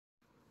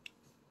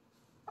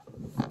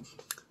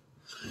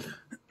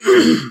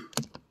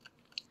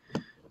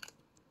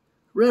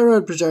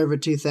Railroad Preserver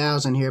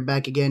 2000 here,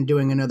 back again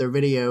doing another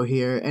video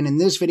here, and in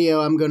this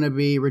video I'm going to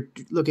be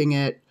looking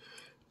at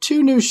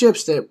two new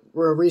ships that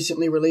were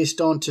recently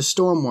released onto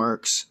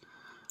Stormworks.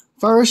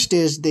 First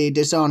is the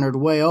Dishonored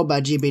Whale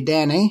by GB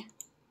Danny,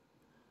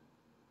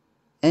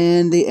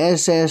 and the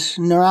SS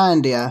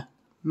Norandia,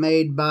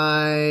 made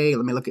by,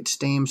 let me look at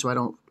Steam so I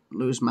don't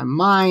lose my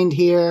mind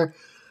here,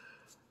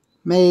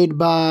 made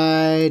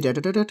by,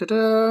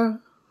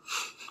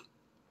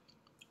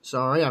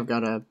 sorry, I've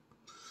got to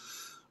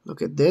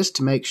look at this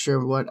to make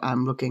sure what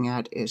I'm looking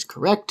at is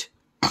correct.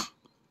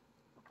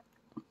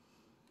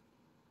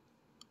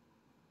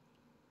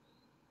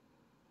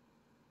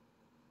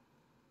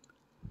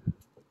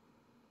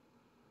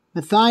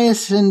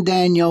 Matthias and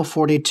Daniel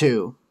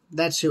 42.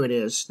 That's who it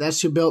is.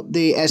 That's who built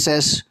the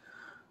SS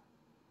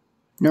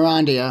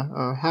Norandia,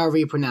 or however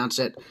you pronounce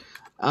it.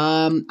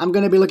 I'm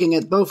going to be looking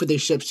at both of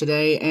these ships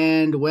today,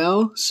 and,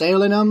 well,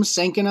 sailing them,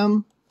 sinking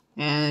them,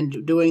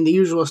 and doing the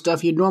usual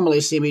stuff you'd normally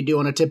see me do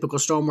on a typical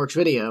Stormworks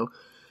video.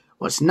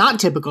 What's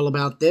not typical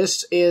about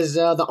this is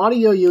the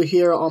audio you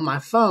hear on my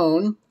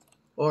phone,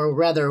 or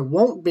rather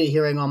won't be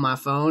hearing on my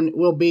phone,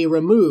 will be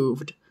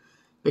removed,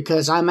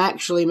 because I'm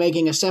actually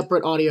making a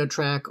separate audio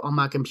track on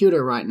my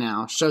computer right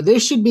now. So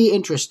this should be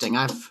interesting.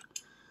 I've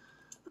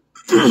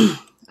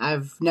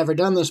never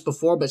done this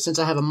before, but since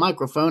I have a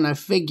microphone, I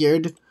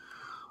figured,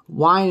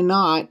 why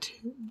not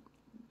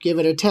give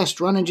it a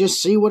test run and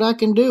just see what I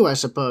can do, I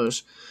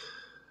suppose.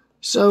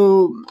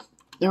 So,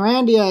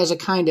 Norandia is a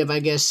kind of, I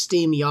guess,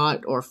 steam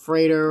yacht or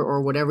freighter or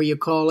whatever you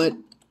call it.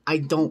 I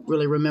don't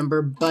really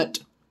remember, but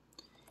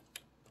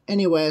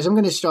anyways, I'm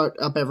going to start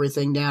up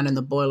everything down in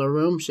the boiler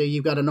room. So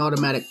you've got an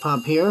automatic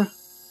pump here.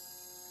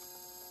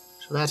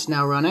 So that's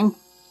now running.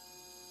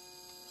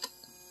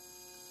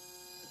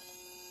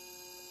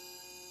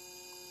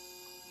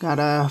 Got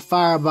a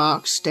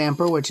firebox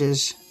stamper, which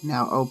is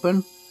now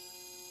open.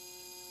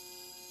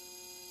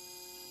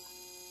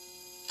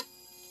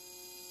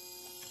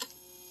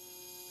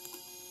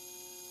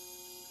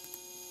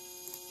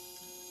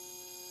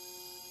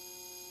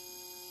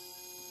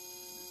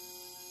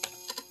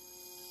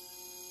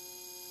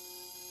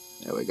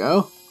 There we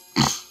go.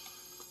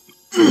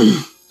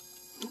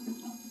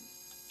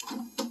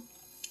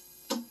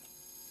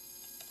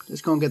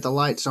 Just gonna get the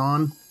lights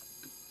on.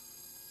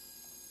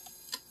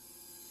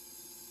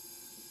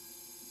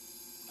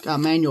 Got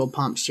manual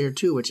pumps here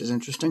too, which is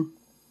interesting.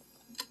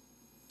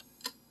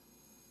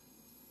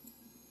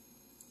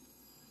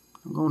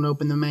 I'm going to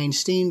open the main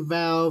steam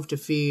valve to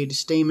feed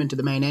steam into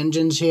the main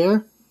engines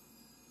here.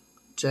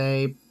 It's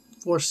a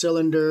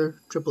 4-cylinder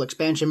triple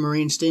expansion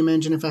marine steam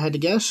engine, if I had to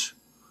guess.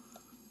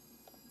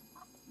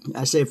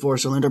 I say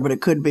 4-cylinder, but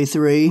it could be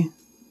 3.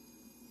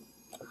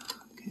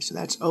 Okay, so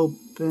that's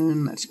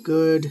open. That's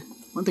good.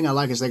 One thing I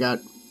like is they got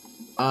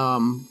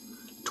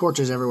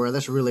torches everywhere.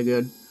 That's really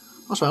good.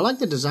 Also, I like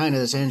the design of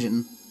this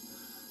engine.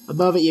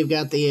 Above it, you've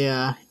got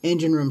the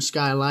engine room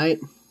skylight.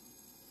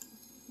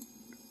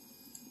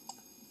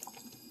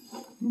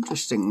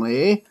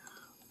 Interestingly,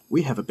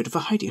 we have a bit of a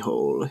hidey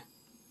hole.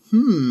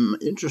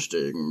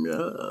 Interesting,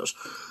 yes.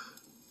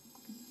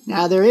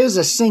 Now, there is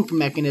a sync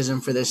mechanism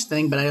for this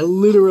thing, but I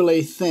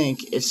literally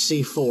think it's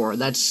C4.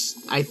 That's,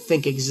 I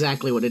think,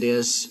 exactly what it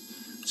is.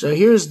 So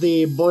here's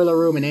the boiler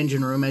room and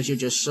engine room, as you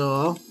just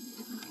saw.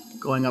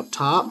 Going up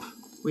top,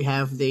 we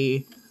have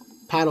the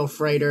paddle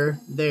freighter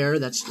there.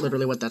 That's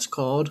literally what that's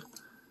called.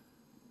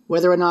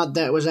 Whether or not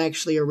that was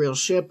actually a real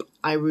ship,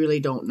 I really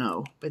don't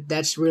know. But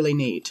that's really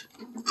neat.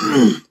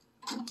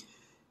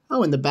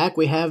 Oh, in the back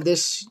we have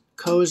this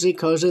cozy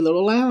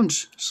little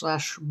lounge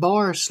slash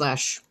bar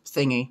slash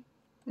thingy.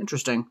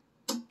 Interesting.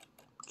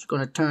 Just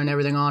going to turn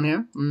everything on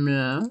here.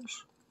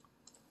 Yes.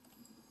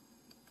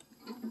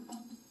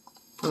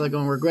 Probably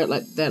going to regret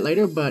that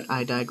later, but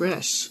I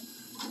digress.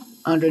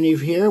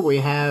 Underneath here we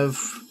have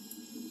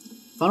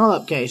funnel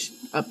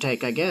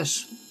uptake, I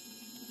guess.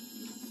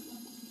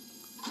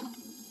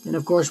 And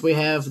of course we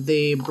have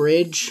the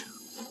bridge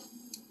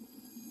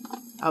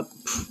up,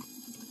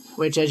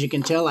 which as you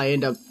can tell I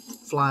end up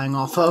flying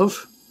off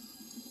of.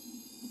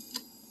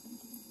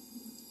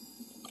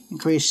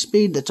 Increase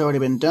speed, that's already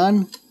been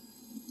done.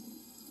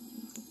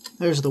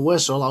 There's the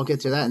whistle, I'll get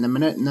to that in a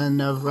minute. And then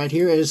right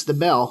here is the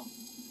bell.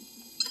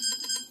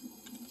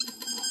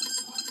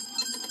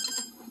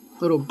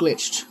 Little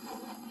glitched.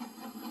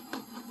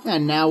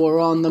 And now we're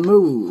on the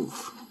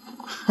move.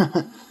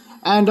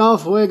 And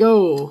off we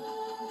go.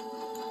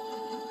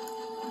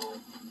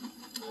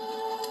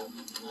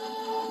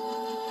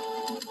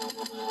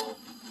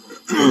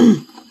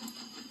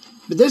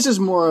 But this is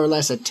more or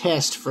less a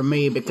test for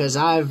me because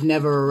I've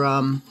never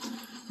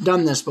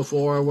done this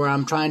before where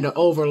I'm trying to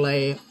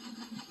overlay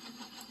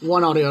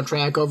one audio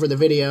track over the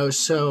video,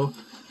 so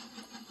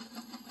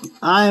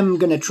I'm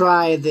going to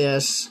try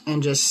this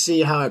and just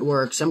see how it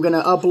works. I'm going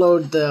to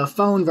upload the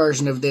phone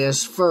version of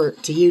this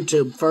to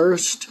YouTube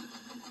first,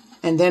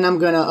 and then I'm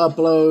going to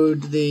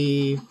upload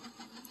the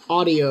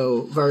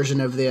audio version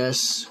of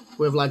this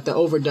with like the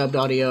overdubbed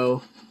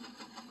audio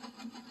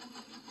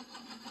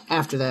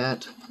after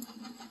that.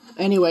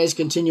 Anyways,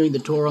 continuing the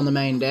tour on the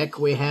main deck,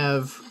 we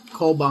have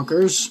coal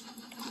bunkers,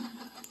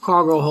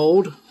 cargo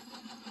hold,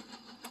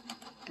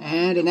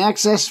 and an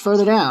access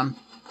further down,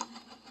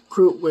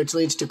 which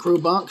leads to crew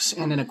bunks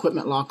and an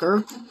equipment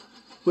locker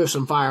with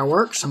some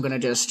fireworks. I'm going to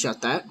just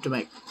shut that to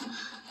make...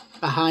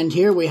 Behind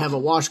here, we have a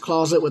wash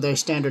closet with a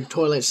standard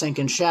toilet, sink,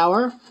 and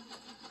shower.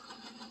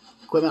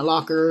 Equipment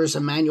lockers, a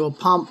manual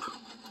pump,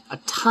 a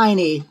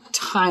tiny,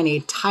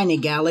 tiny, tiny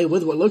galley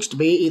with what looks to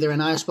be either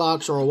an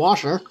icebox or a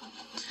washer,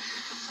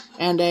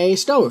 and a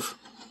stove,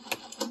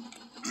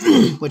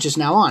 which is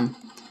now on,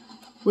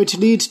 which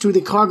leads to the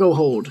cargo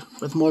hold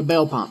with more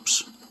bale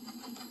pumps.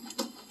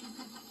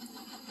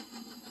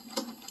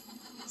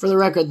 For the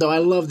record, though, I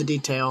love the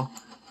detail.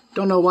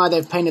 Don't know why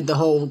they've painted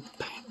the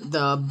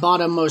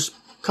bottommost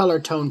color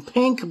tone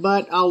pink,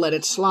 but I'll let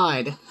it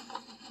slide.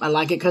 I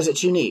like it because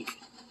it's unique.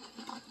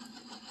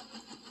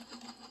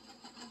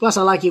 Plus,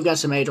 I like you've got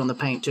some age on the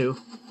paint, too.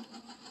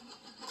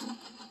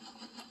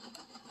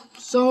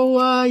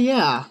 So,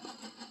 yeah.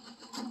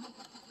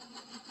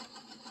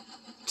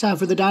 Time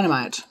for the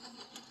dynamite.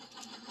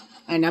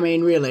 And, I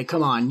mean, really,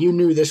 come on. You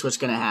knew this was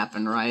going to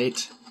happen,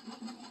 right?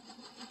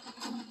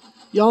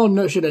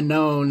 Y'all should have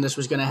known this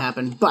was going to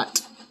happen,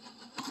 but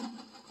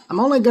I'm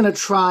only going to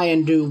try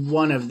and do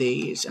one of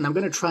these, and I'm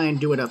going to try and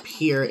do it up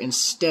here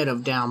instead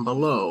of down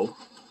below,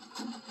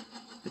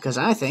 because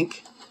I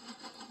think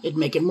it'd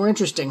make it more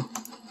interesting.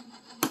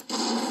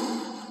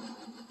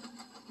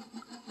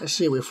 Let's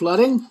see, are we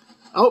flooding?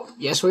 Oh,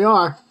 yes we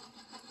are.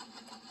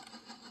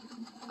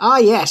 Ah,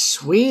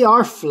 yes, we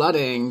are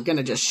flooding.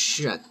 Gonna just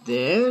shut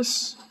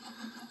this.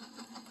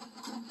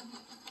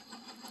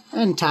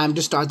 And time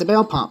to start the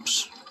bale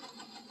pumps.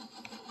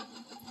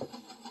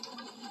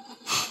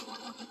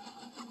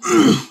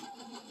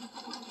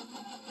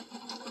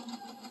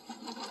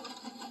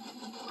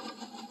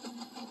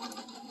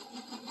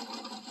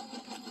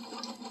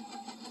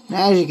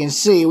 As you can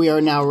see, we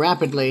are now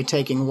rapidly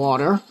taking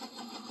water,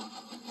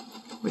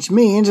 which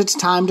means it's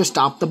time to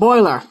stop the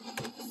boiler.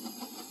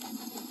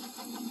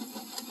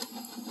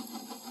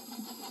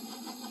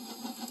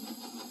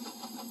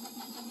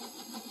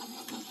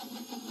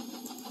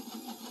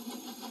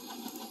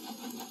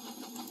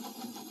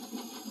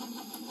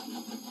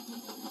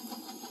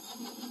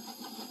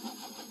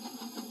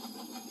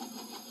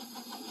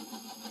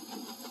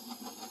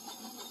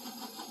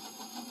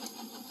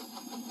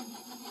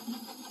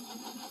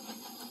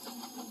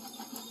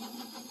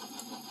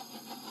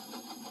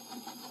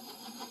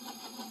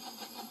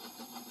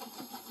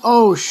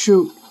 Oh,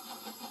 shoot.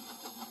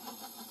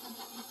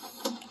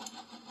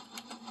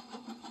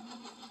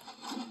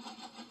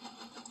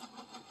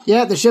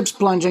 Yeah, the ship's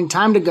plunging.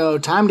 Time to go,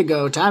 time to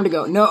go, time to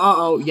go. No,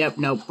 uh-oh. Yep,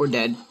 nope, we're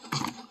dead.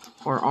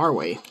 Or are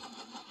we?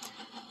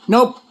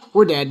 Nope,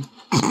 we're dead.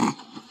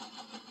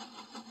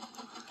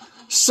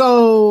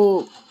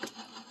 So,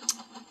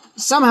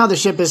 somehow the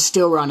ship is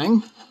still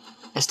running.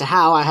 As to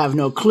how, I have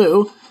no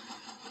clue.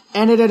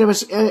 And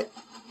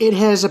it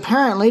has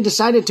apparently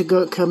decided to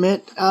go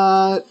commit,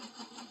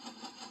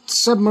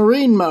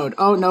 submarine mode.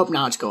 Oh, nope,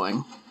 now it's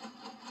going.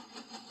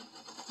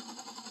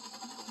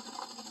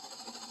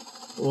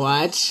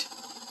 What?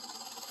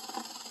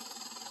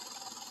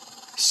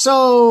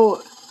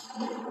 So...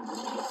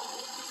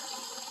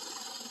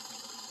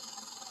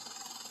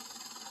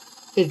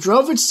 it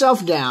drove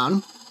itself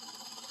down.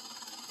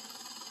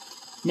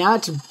 Now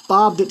it's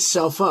bobbed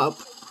itself up.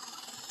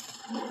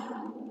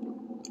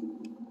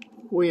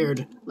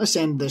 Weird. Let's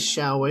end this,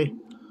 shall we?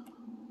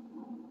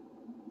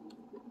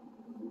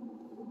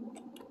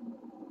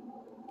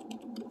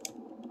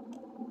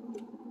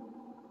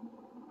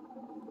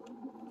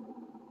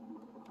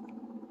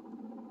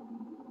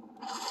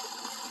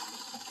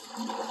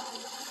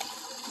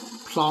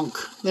 Plonk.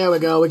 There we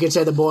go. We could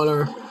say the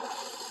boiler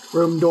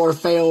room door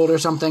failed or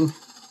something.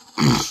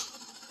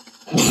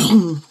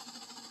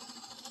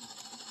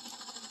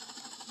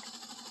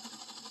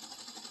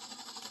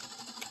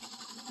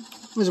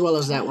 As well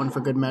as that one for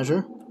good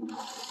measure.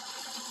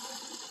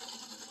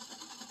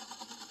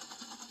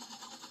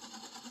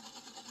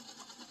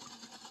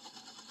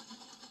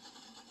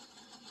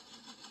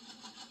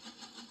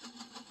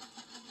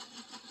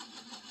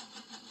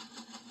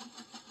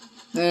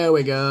 There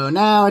we go.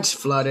 Now it's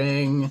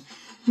flooding.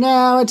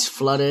 Now it's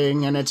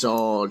flooding and it's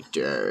all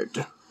dirt.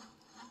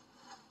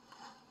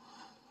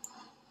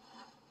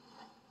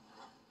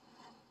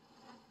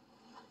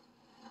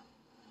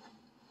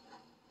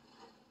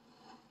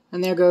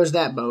 And there goes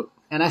that boat.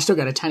 And I still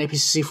got a tiny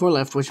piece of C4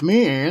 left, which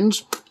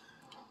means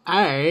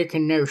I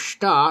can now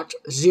start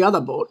the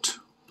other boat.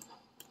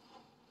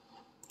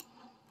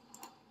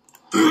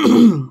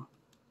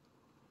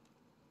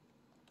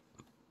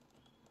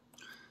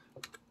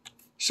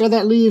 So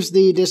that leaves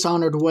the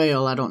Dishonored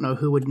Whale. I don't know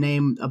who would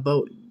name a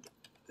boat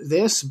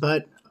this,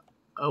 but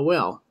oh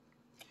well.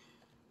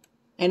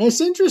 And it's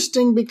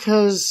interesting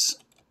because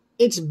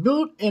it's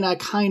built in a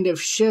kind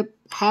of ship,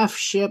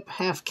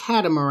 half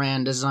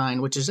catamaran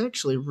design, which is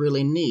actually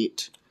really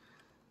neat.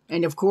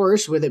 And of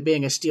course, with it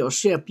being a steel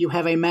ship, you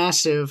have a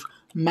massive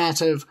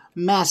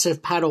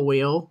paddle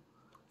wheel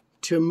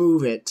to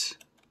move it.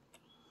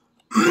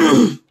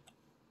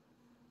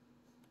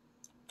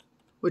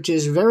 Which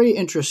is very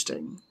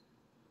interesting.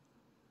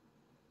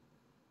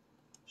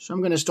 So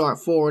I'm going to start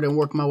forward and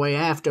work my way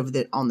aft of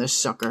on this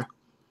sucker.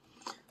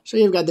 So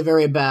you've got the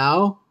very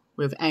bow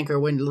with anchor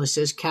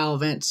windlasses, cowl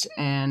vents,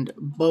 and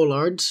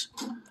bollards.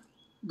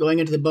 Going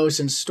into the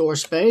bosun's store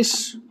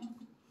space,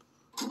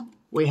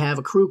 we have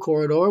a crew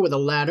corridor with a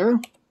ladder,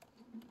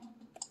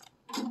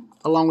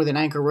 along with an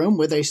anchor room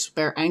with a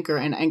spare anchor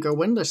and anchor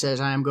windlasses.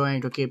 I am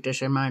going to keep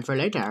this in mind for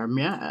later,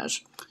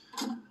 yes.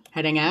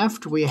 Heading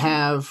aft, we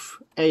have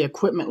a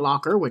equipment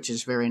locker, which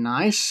is very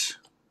nice.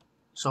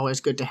 It's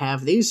always good to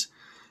have these,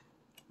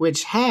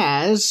 which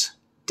has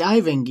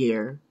diving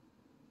gear.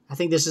 I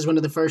think this is one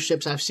of the first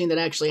ships I've seen that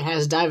actually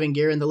has diving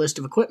gear in the list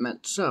of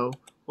equipment, so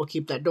we'll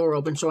keep that door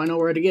open so I know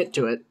where to get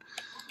to it.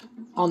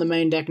 On the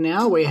main deck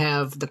now, we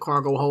have the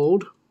cargo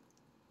hold,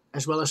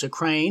 as well as a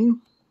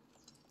crane,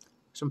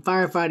 some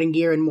firefighting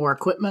gear and more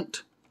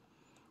equipment,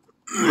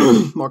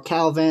 more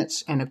cowl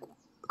vents and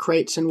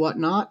crates and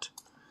whatnot,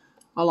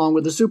 along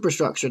with the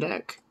superstructure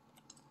deck.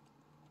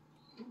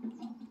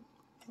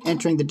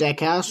 Entering the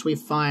deck house, we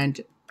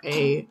find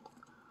a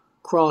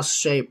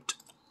cross-shaped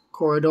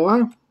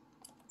corridor.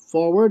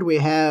 Forward, we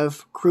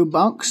have crew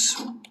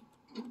bunks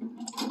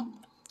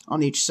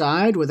on each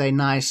side with a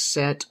nice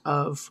set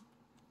of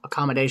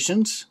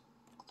accommodations.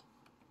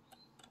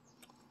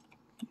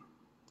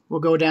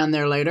 We'll go down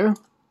there later.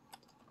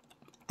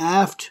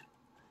 Aft,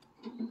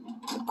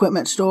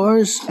 equipment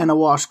stores and a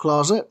wash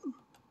closet.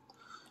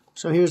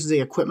 So here's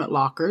the equipment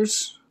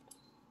lockers.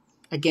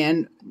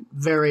 Again,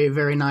 very,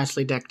 very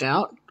nicely decked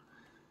out.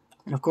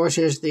 And of course,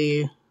 here's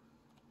the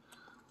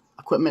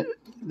equipment,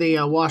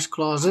 the wash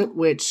closet,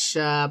 which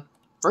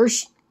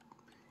first,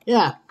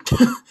 yeah,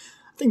 I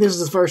think this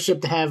is the first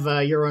ship to have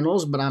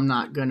urinals, but I'm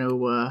not going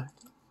to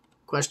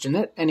question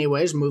it.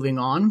 Anyways, moving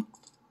on.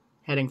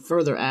 Heading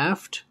further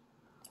aft,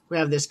 we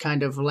have this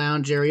kind of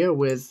lounge area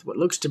with what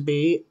looks to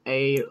be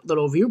a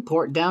little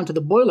viewport down to the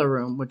boiler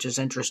room, which is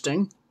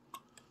interesting,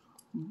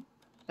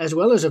 as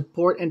well as a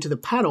port into the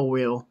paddle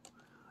wheel.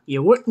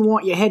 You wouldn't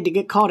want your head to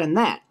get caught in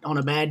that on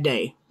a bad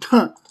day.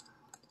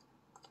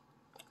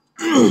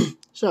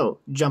 So,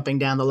 jumping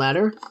down the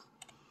ladder,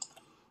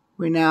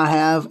 we now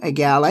have a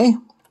galley.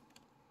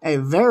 A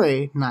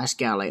very nice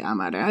galley, I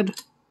might add.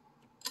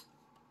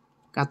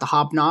 Got the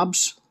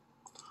hobnobs,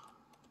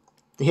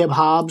 the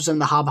hib-hobs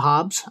and the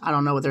hob-hobs. I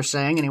don't know what they're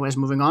saying. Anyways,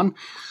 moving on.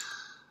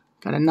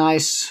 Got a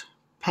nice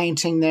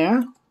painting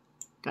there.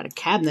 Got a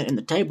cabinet in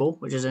the table,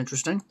 which is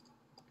interesting.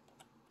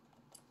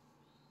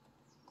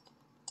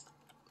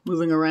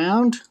 Moving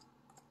around.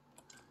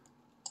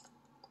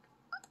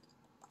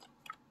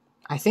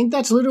 I think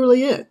that's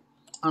literally it,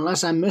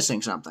 unless I'm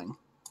missing something.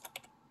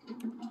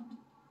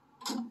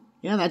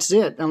 Yeah, that's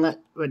it.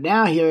 But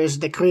now here is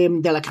the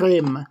creme de la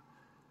creme.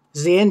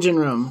 It's the engine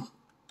room.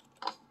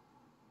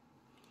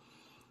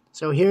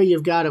 So here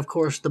you've got, of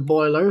course, the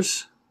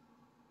boilers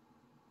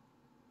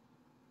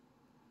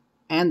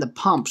and the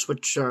pumps,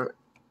 which are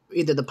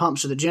either the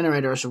pumps or the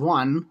generators of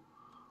one.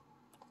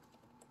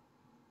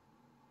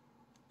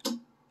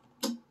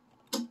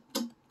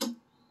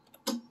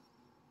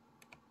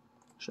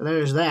 So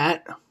there's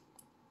that.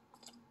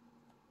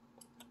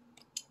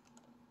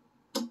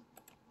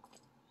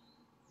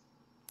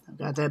 I've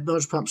got that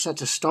bilge pump set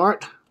to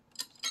start.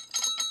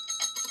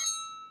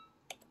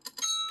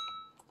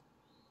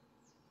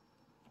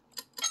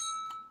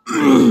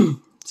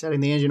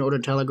 Setting the engine order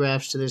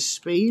telegraphs to this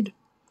speed.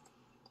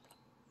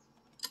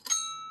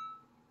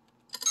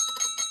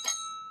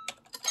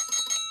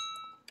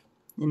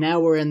 And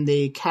now we're in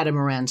the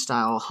catamaran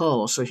style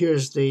hull. So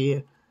here's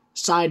the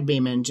side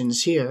beam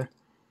engines here.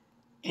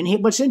 And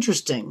what's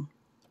interesting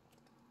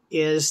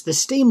is the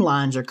steam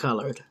lines are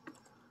colored,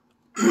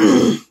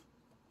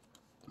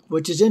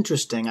 which is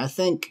interesting. I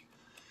think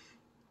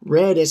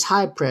red is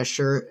high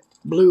pressure,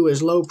 blue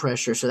is low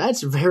pressure, so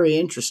that's very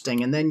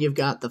interesting. And then you've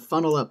got the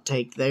funnel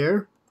uptake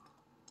there,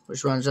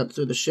 which runs up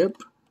through the ship.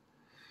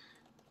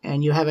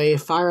 And you have a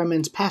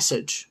fireman's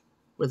passage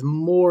with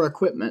more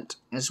equipment,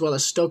 as well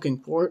as stoking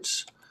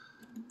ports.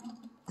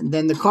 And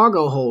then the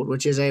cargo hold,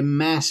 which is a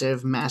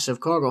massive,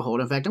 massive cargo hold.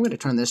 In fact, I'm going to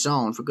turn this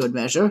on for good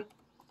measure.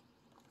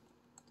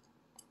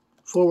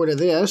 Forward of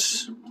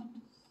this,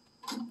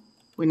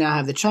 we now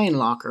have the chain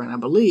locker, and I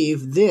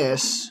believe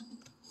this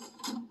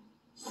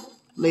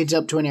leads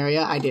up to an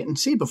area I didn't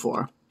see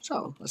before.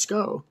 So, let's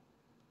go.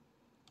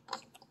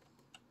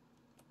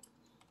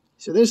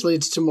 So this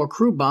leads to more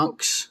crew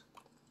bunks,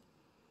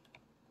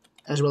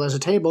 as well as a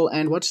table,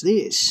 and what's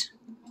this?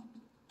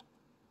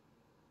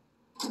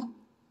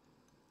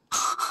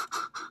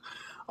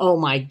 Oh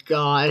my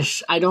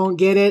gosh, I don't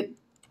get it.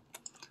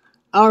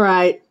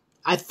 Alright,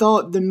 I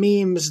thought the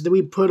memes that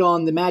we put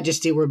on the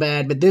Majesty were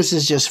bad, but this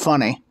is just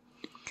funny.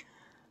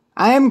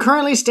 I am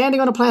currently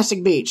standing on a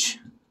plastic beach.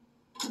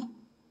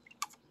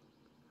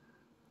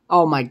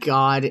 Oh my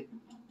god.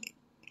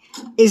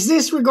 Is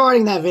this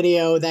regarding that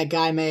video that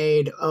guy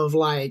made of,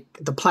 like,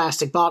 the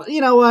plastic bottle?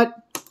 You know what?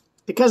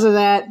 Because of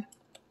that,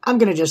 I'm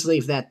gonna just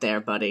leave that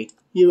there, buddy.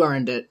 You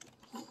earned it.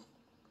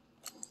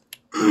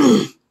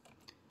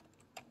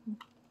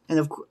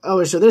 And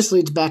oh, so this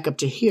leads back up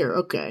to here.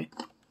 Okay.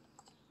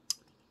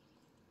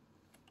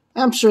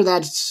 I'm sure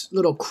that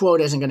little quote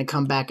isn't going to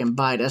come back and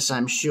bite us,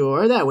 I'm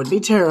sure. That would be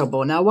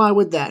terrible. Now, why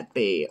would that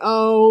be?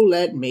 Oh,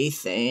 let me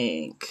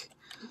think.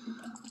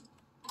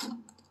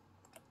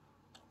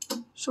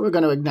 So we're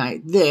going to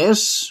ignite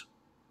this.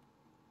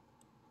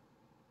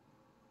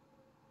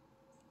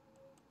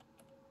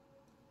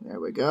 There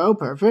we go.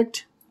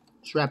 Perfect.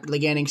 It's rapidly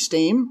gaining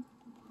steam.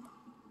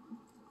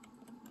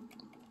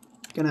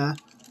 Gonna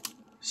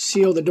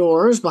seal the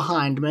doors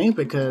behind me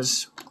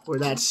because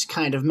that's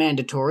kind of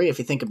mandatory if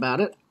you think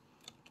about it.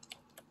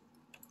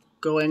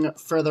 Going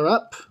further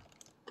up.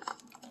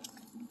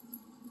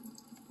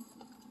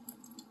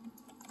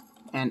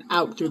 And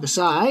out through the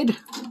side.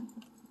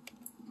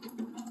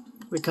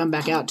 We come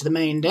back out to the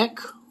main deck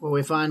where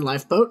we find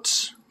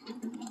lifeboats.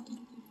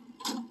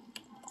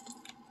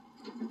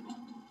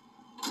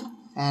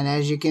 And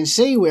as you can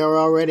see, we are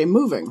already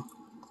moving.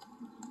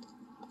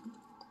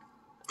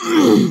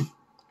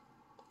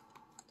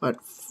 But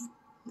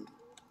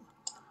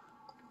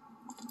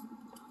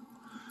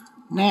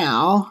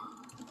now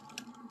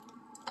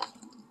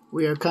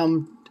we are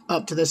come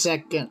up to the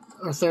second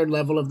or third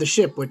level of the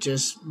ship, which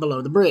is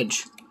below the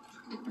bridge.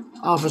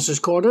 Officer's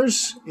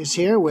quarters is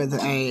here with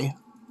a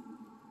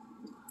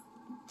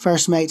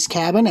first mate's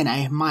cabin and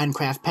a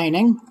Minecraft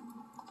painting.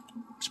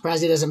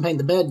 Surprised he doesn't paint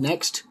the bed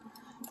next.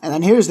 And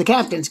then here's the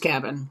captain's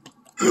cabin,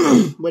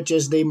 which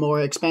is the more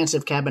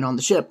expansive cabin on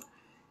the ship.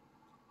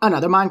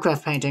 Another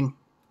Minecraft painting.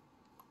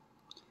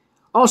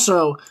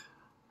 Also,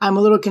 I'm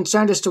a little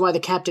concerned as to why the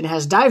captain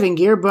has diving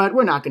gear, but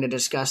we're not going to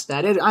discuss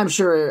that.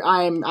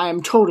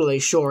 I'm totally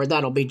sure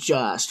that'll be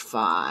just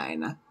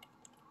fine.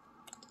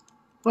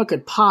 What could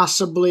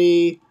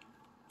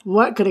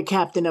a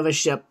captain of a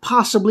ship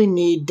possibly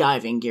need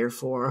diving gear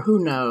for?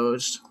 Who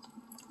knows?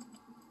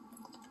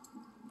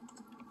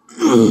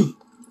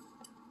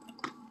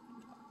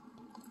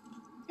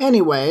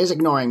 Anyways,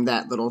 ignoring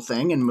that little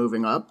thing and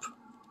moving up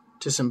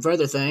to some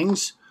further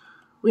things,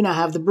 we now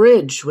have the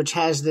bridge, which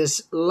has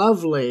this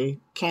lovely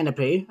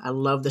canopy. I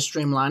love the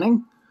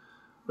streamlining.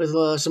 With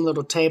some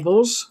little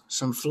tables,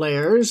 some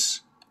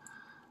flares,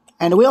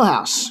 and a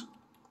wheelhouse.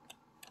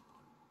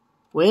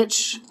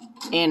 Which,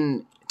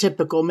 in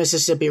typical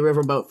Mississippi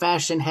riverboat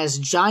fashion, has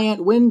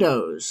giant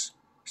windows.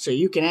 So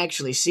you can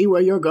actually see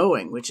where you're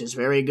going, which is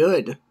very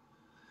good.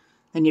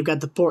 Then you've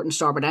got the port and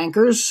starboard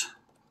anchors,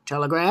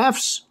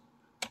 telegraphs,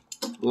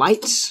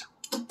 lights,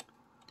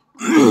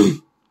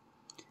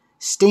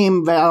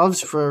 steam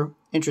valves for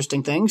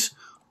interesting things,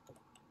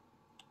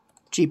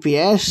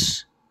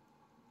 GPS,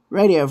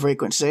 radio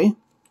frequency,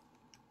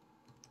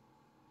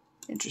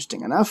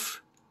 interesting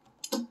enough.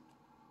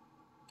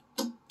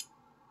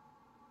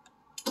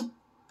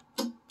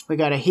 We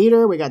got a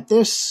heater, we got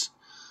this.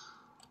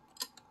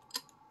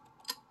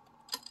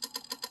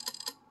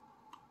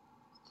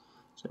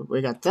 So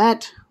we got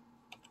that,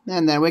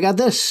 and then we got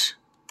this.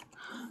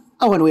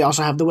 Oh, and we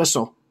also have the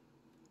whistle.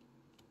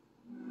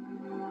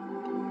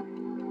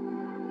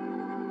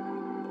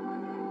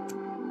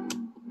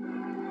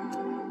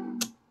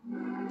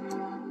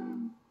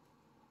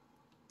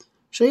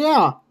 So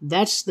yeah,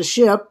 that's the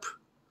ship.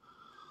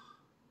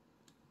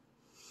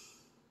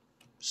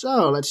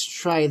 So let's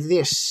try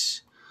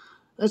this.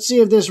 Let's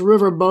see if this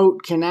river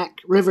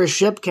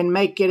ship can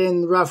make it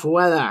in rough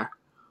weather.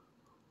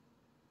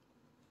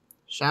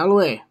 Shall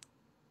we?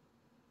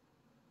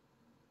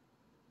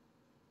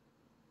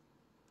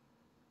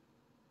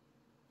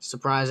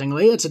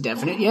 Surprisingly, it's a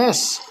definite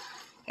yes.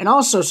 And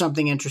also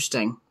something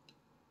interesting.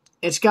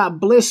 It's got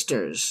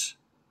blisters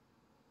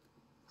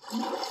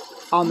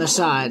on the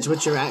sides,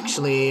 which are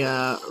actually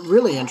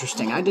really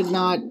interesting. I did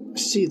not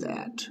see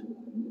that.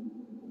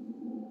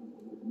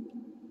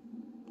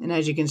 And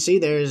as you can see,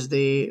 there's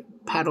the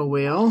paddle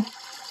wheel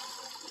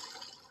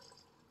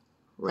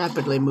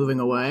rapidly moving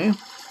away.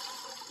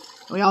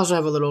 We also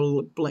have a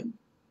little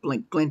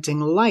glinting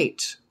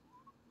light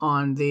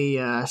on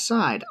the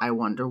side. I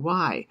wonder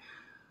why.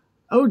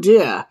 Oh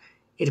dear.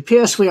 It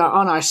appears we are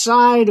on our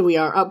side. We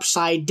are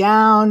upside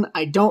down.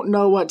 I don't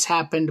know what's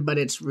happened, but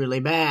it's really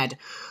bad.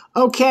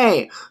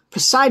 Okay,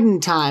 Poseidon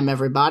time,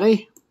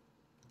 everybody.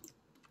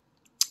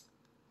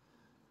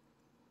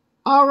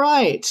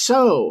 Alright,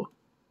 so,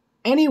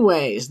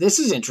 anyways, this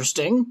is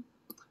interesting.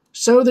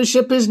 So the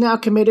ship is now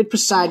committed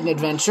Poseidon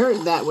adventure.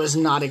 That was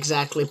not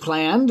exactly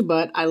planned,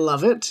 but I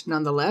love it,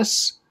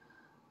 nonetheless.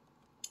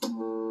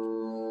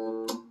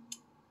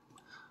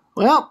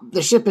 Well,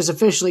 the ship is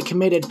officially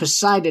committed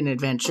Poseidon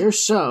adventure,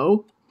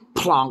 so,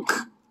 plonk.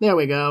 There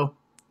we go.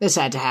 This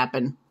had to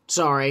happen.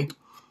 Sorry.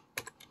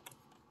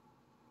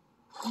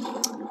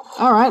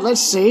 Alright,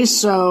 let's see.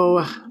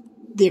 So,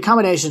 the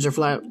accommodations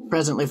are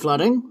presently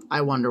flooding.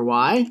 I wonder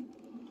why.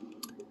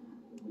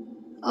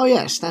 Oh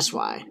yes, that's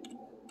why.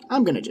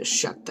 I'm gonna just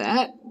shut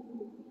that.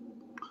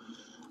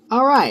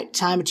 Alright,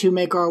 time to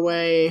make our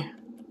way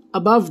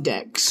above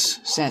decks,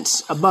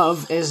 since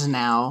below is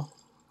now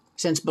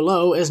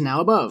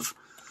above.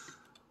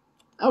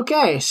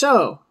 Okay,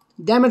 so,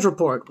 damage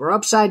report. We're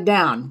upside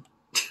down.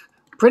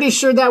 Pretty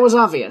sure that was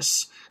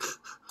obvious.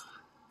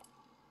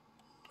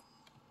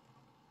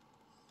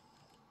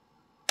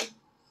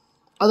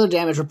 Other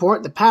damage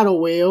report. The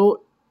paddle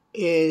wheel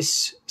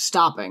is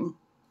stopping.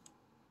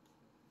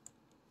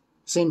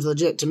 Seems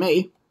legit to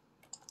me.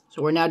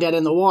 So we're now dead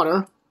in the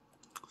water.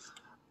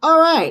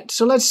 Alright,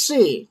 so let's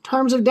see.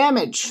 Terms of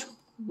damage.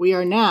 We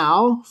are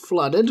now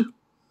flooded.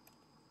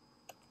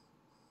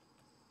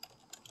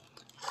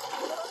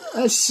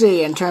 Let's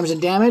see, in terms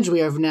of damage,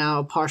 we are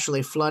now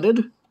partially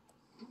flooded.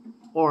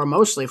 Or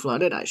mostly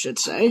flooded, I should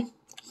say.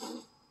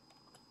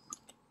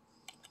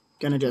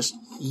 Gonna just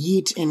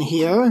yeet in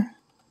here.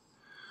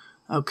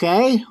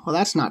 Okay, well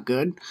that's not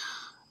good.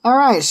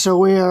 Alright, so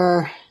we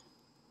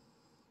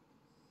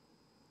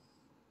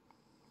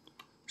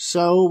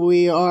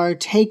are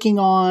taking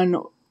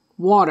on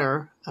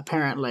water,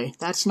 apparently.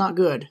 That's not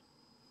good.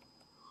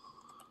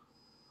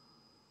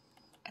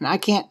 And I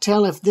can't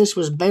tell if this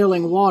was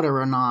bailing water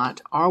or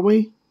not. Are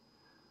we?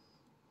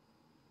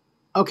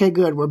 Okay,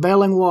 good. We're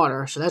bailing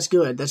water, so that's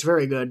good. That's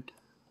very good.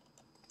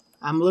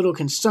 I'm a little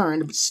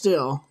concerned, but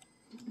still.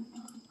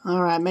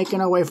 Alright,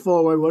 making our way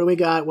forward. What do we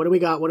got? What do we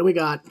got? What do we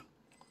got?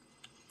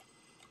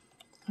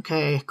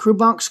 Okay, crew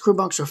bunks. Crew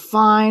bunks are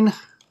fine.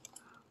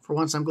 For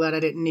once, I'm glad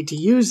I didn't need to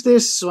use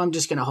this, so I'm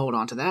just going to hold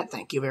on to that.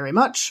 Thank you very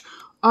much.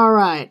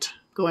 Alright,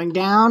 going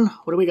down.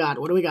 What do we got?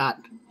 What do we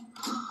got?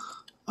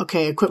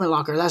 Okay, equipment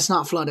locker. That's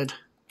not flooded.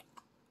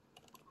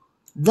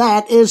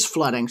 That is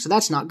flooding, so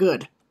that's not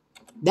good.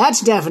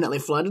 That's definitely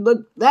flooded.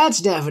 That's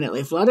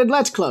definitely flooded.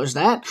 Let's close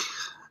that.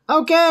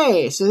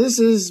 Okay, so this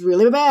is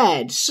really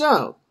bad.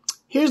 So,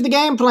 here's the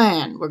game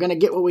plan. We're going to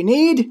get what we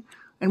need,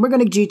 and we're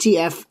going to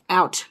GTF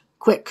out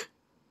quick.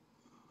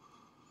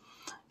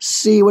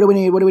 See, what do we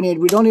need? What do we need?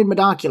 We don't need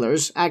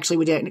monoculars. Actually,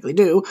 we technically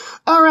do.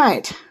 All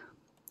right.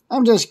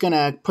 I'm just going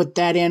to put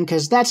that in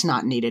because that's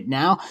not needed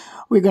now.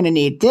 We're going to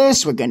need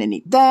this. We're going to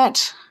need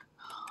that.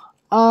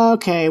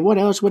 Okay, what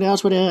else? What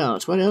else? What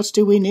else? What else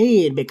do we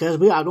need? Because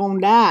we are going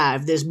to die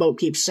if this boat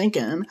keeps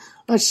sinking.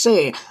 Let's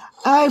see.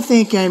 I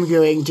think I'm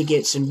going to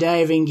get some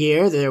diving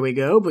gear. There we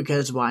go,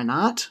 because why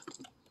not?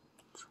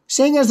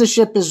 Seeing as the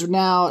ship is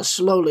now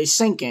slowly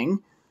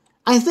sinking,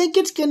 I think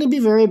it's going to be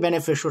very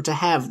beneficial to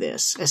have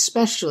this,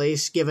 especially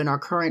given our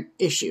current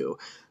issue.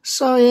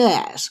 So,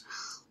 yes.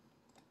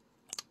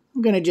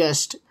 I'm going to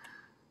just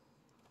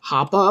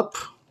hop up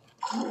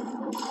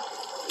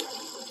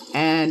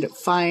and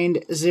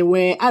find the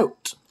way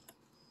out.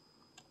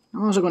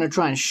 I'm also going to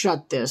try and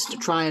shut this to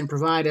try and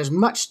provide as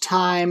much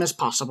time as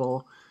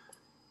possible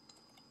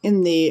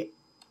in the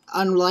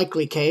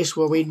unlikely case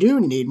where we do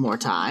need more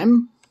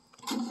time,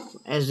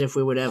 as if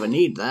we would ever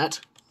need that.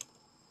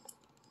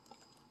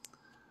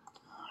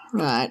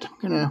 Right,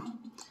 I'm going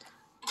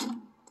to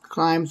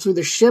climb through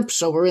the ship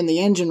so we're in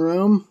the engine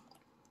room.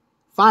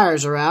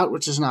 Fires are out,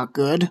 which is not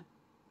good.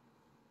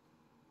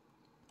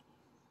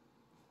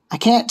 I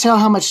can't tell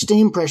how much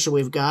steam pressure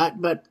we've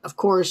got, but of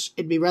course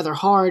it'd be rather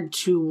hard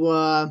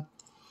to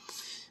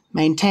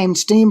maintain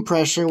steam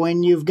pressure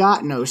when you've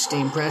got no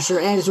steam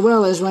pressure, as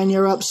well as when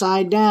you're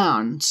upside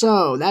down.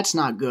 So, that's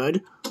not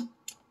good.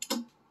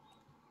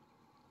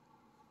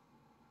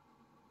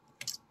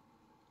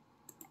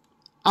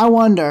 I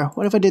wonder,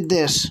 what if I did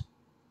this?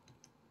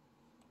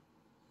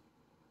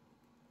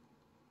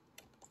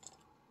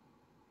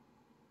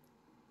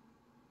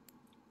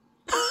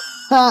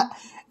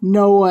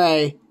 No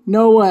way.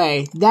 No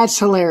way. That's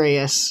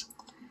hilarious.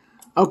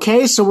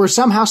 Okay, so we're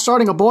somehow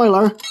starting a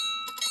boiler.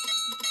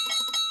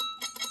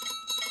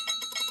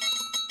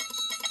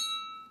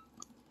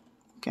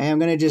 Okay, I'm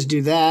going to just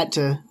do that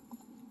to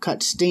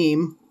cut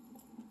steam.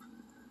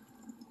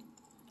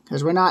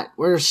 Because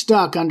we're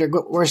stuck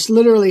we're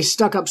literally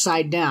stuck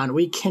upside down.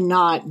 We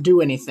cannot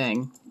do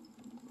anything.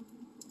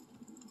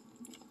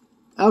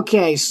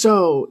 Okay,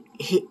 so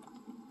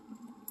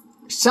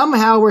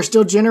somehow we're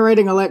still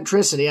generating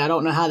electricity. I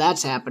don't know how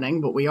that's happening,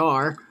 but we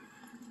are.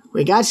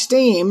 We got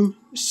steam,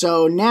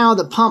 so now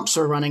the pumps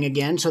are running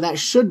again, so that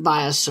should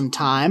buy us some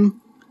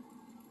time.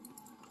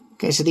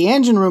 Okay, so the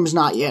engine room's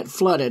not yet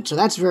flooded, so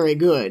that's very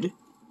good.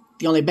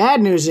 The only bad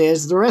news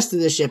is the rest of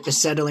the ship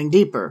is settling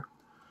deeper.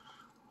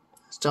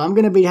 So I'm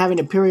going to be having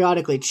to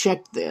periodically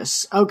check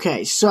this.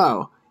 Okay,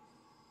 so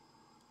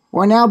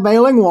we're now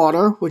bailing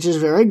water, which is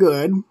very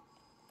good.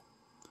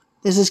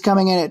 This is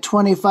coming in at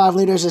 25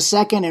 liters a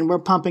second, and we're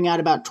pumping out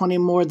about 20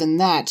 more than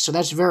that, so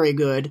that's very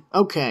good.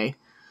 Okay,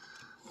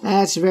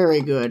 that's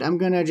very good. I'm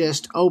going to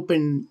just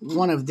open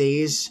one of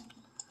these.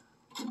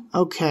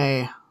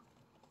 Okay.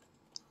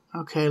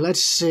 Okay,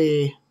 let's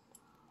see.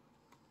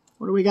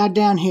 What do we got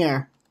down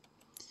here?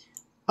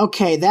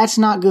 Okay, that's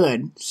not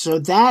good. So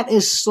that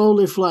is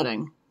slowly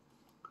flooding.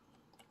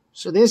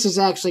 So this has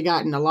actually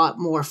gotten a lot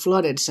more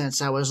flooded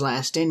since I was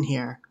last in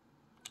here.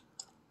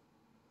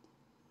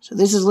 So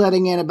this is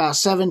letting in about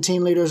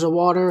 17 liters of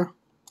water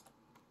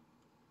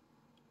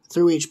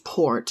through each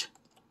port.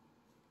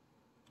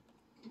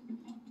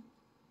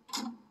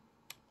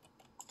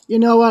 You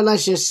know what?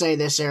 Let's just say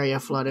this area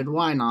flooded.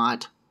 Why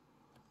not?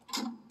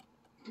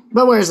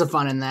 But where's the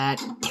fun in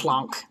that?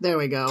 Plonk. There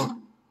we go.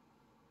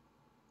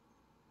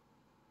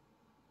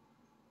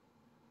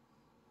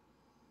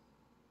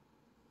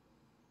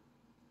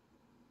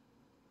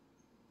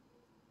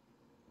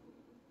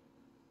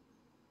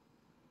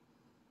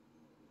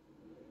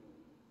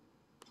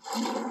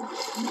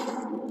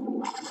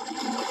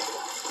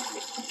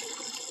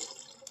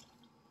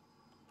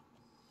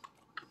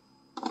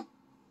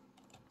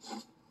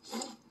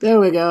 There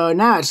we go.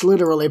 Now it's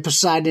literally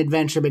Poseidon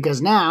Adventure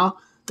because now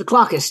the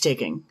clock is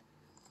ticking.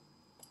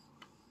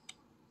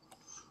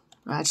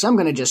 Alright, so I'm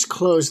going to just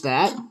close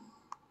that.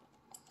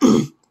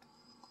 I'm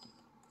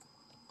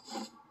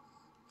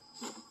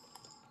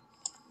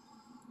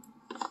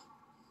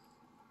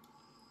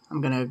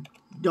going to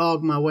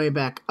dog my way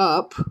back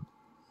up.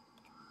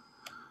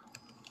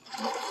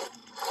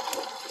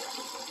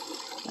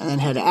 And then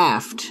head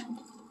aft.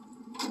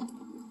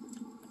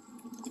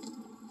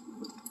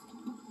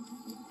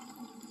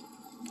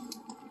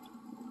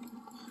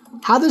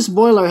 How this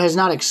boiler has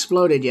not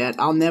exploded yet,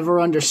 I'll never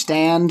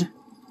understand.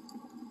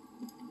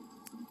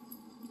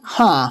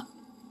 Huh.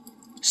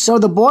 So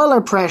the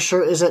boiler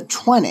pressure is at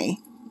 20.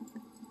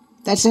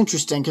 That's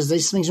interesting, because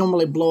these things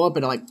normally blow up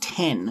at like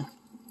 10.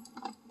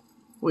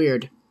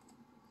 Weird.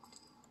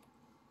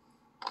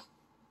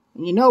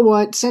 And you know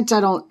what? Since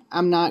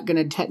I'm not going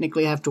to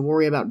technically have to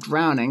worry about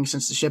drowning,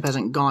 since the ship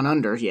hasn't gone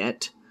under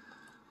yet,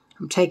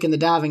 I'm taking the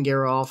diving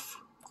gear off.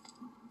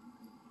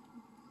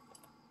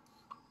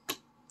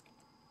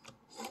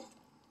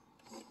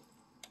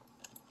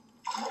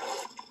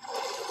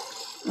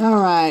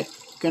 Alright,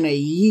 gonna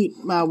yeet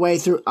my way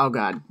through. Oh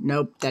god,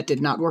 nope, that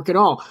did not work at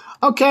all.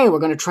 Okay, we're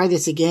gonna try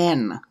this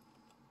again.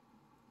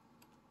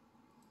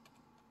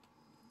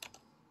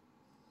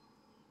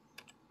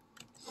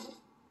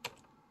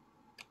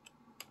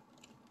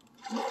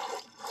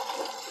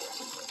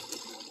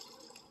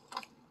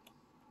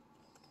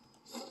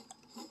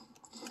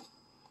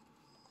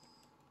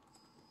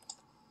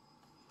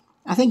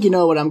 I think you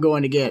know what I'm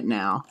going to get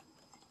now.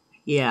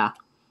 Yeah,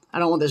 I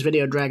don't want this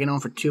video dragging on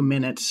for 2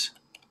 minutes.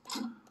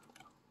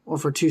 Or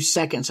for 2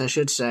 seconds, I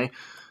should say.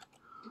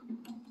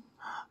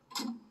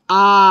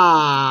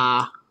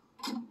 Ah.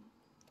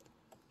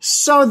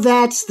 So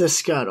that's the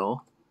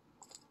scuttle.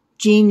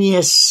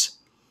 Genius.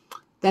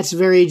 That's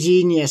very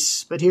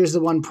genius. But here's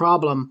the one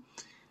problem.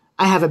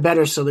 I have a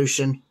better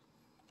solution.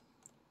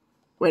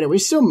 Wait, are we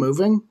still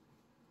moving?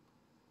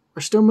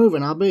 We're still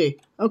moving, I'll be.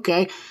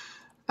 Okay.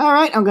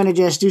 Alright, I'm going to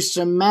just do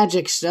some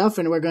magic stuff,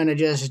 and we're going to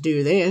just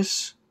do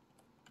this.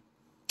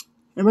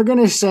 And we're going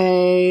to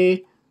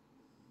say...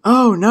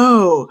 Oh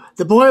no,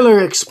 the boiler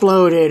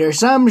exploded or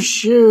some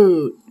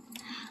shoot.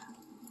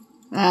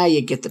 Ah, you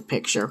get the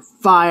picture.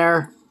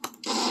 Fire.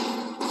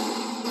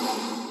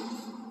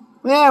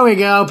 There we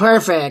go,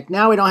 perfect.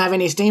 Now we don't have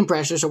any steam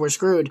pressure, so we're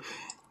screwed.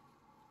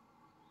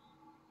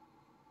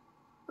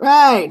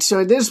 Right, so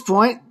at this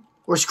point,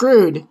 we're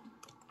screwed.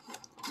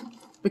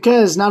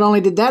 Because not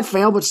only did that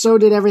fail, but so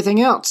did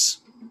everything else.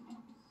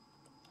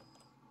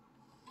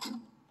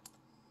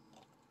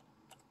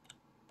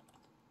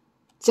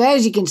 So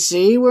as you can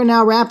see, we're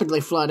now rapidly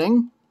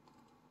flooding.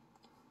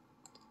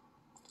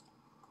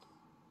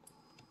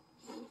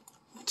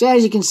 So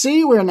as you can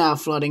see, we're now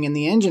flooding in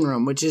the engine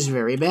room, which is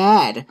very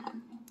bad.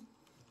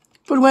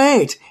 But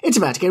wait, it's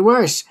about to get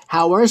worse.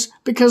 How worse?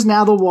 Because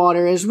now the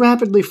water is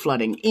rapidly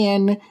flooding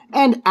in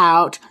and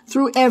out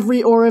through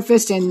every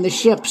orifice in the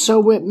ship.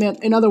 So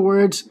in other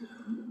words,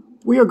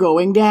 we are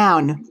going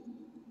down.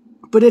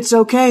 But it's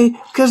okay,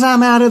 because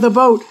I'm out of the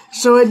boat,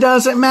 so it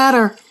doesn't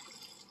matter.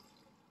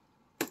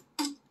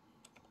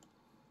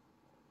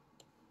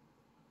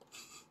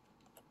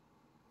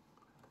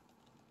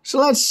 So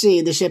let's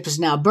see, the ship is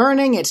now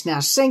burning, it's now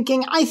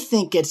sinking. I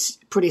think it's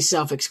pretty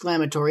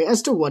self-explanatory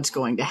as to what's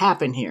going to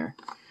happen here.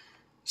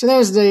 So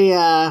there's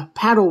the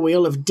paddle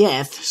wheel of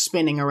death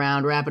spinning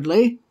around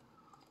rapidly.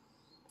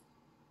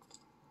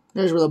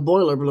 There's where the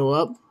boiler blew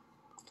up.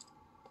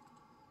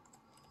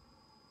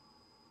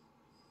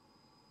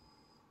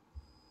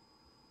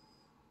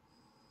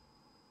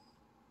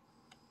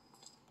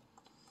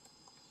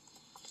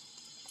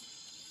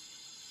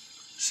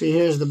 See,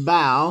 here's the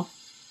bow.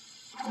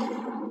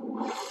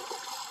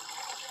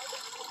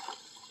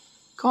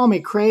 Call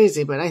me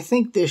crazy, but I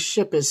think this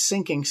ship is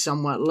sinking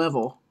somewhat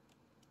level.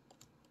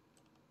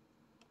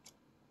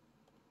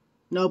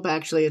 Nope,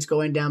 actually, it's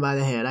going down by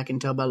the head. I can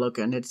tell by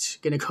looking. It's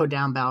going to go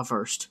down bow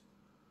first.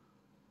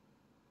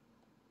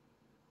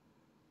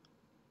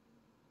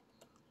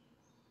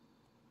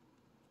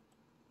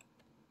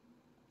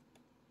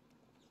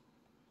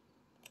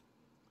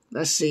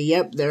 Let's see.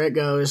 Yep, there it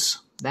goes.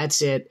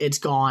 That's it. It's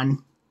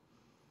gone.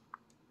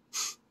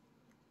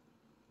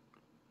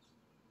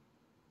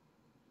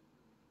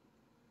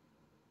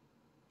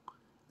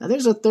 Now,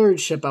 there's a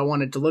third ship I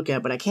wanted to look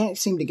at, but I can't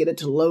seem to get it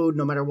to load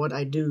no matter what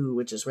I do,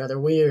 which is rather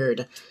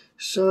weird.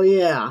 So,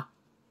 yeah.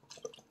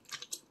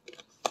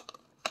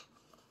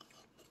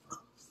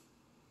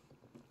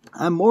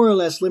 I'm more or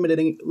less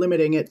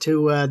limiting it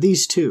to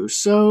these two.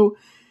 So,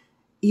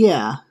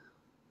 yeah.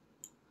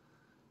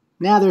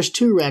 Now there's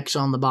 2 wrecks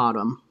on the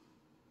bottom.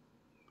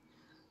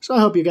 So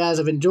I hope you guys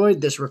have enjoyed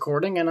this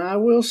recording, and I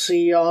will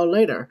see y'all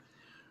later.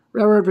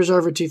 Railroad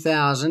Preserver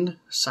 2000,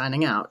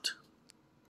 signing out.